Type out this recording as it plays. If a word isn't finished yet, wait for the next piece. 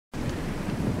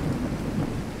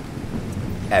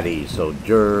Eddie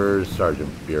Soldiers, Sergeant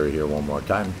Fury here one more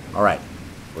time. Alright,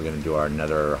 we're going to do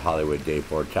another Hollywood Day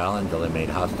 4 challenge. Eliminate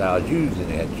hostiles using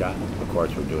the headshot. Of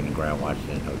course, we're doing the Grand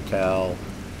Washington Hotel.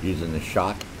 Using the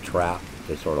shock trap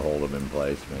to sort of hold them in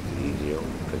place. Makes it easier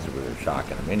because we were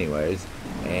shocking them anyways.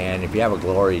 And if you have a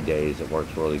Glory Days, it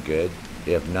works really good.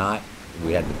 If not,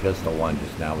 we had the pistol one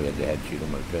just now. We had to head shoot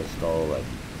them with a pistol.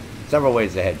 Several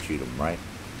ways to head shoot them, right?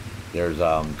 There's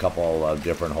a couple of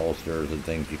different holsters and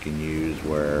things you can use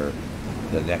where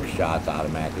the next shot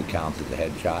automatically counts as a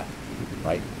headshot,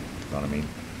 right? You know what I mean?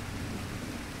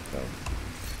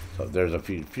 So there's a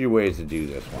few ways to do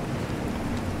this one.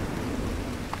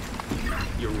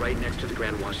 You're right next to the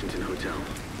Grand Washington Hotel.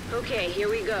 Okay, here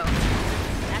we go.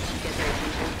 That should get their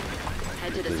attention.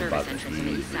 Head to the service entrance on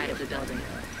the east side of the building.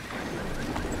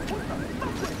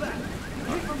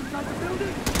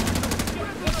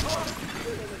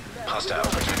 Hostile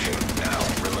protection now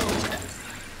removed.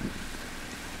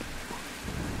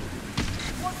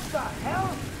 What the hell?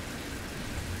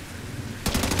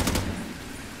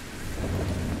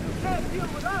 You can't deal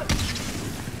with us!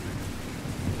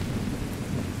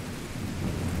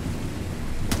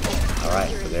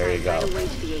 Alright, so there you go.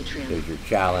 There's your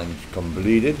challenge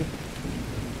completed.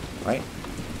 Right?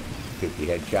 50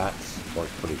 headshots.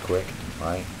 Works pretty quick,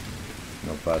 right?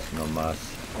 No fuss, no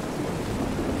muss.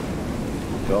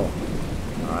 Cool.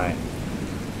 Alright.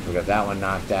 We got that one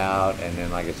knocked out, and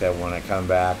then like I said, when I come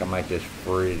back, I might just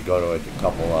go to a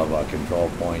couple of control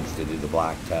points to do the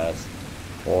black test,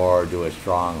 or do a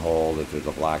stronghold if there's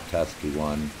a black testy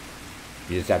one.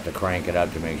 You just have to crank it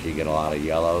up to make sure you get a lot of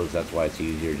yellows. That's why it's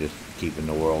easier just keeping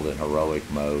the world in heroic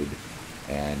mode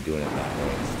and doing it that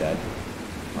way instead.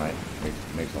 Right?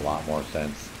 Makes a lot more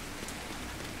sense.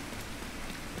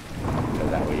 So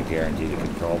that way you guarantee the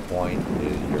control point.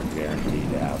 You're guaranteed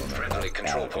to have a Friendly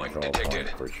control point detected.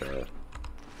 For sure.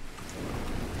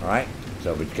 Alright?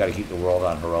 So, but you gotta keep the world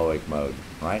on heroic mode.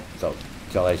 Right? So,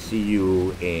 till I see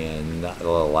you in the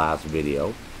last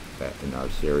video in our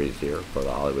series here for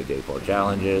the Hollywood Day 4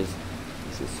 challenges.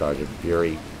 This is Sergeant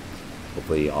Fury.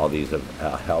 Hopefully all these have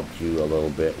helped you a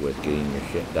little bit with getting your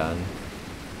shit done.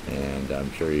 And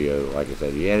I'm sure you, like I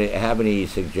said, if you have any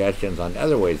suggestions on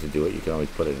other ways to do it, you can always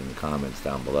put it in the comments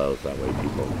down below, so that way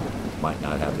people might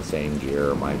not have the same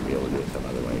gear or might be able to do it some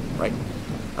other way, right?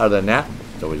 Other than that,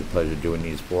 it's always a pleasure doing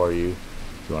these for you.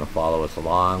 If you want to follow us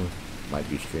along, might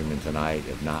be streaming tonight,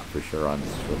 if not for sure on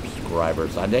Subscriber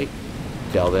Sunday.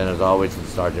 Till then, as always, it's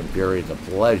Sergeant Fury. It's a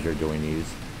pleasure doing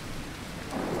these.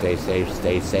 Stay safe,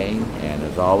 stay sane, and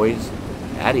as always,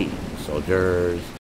 Addy, soldiers.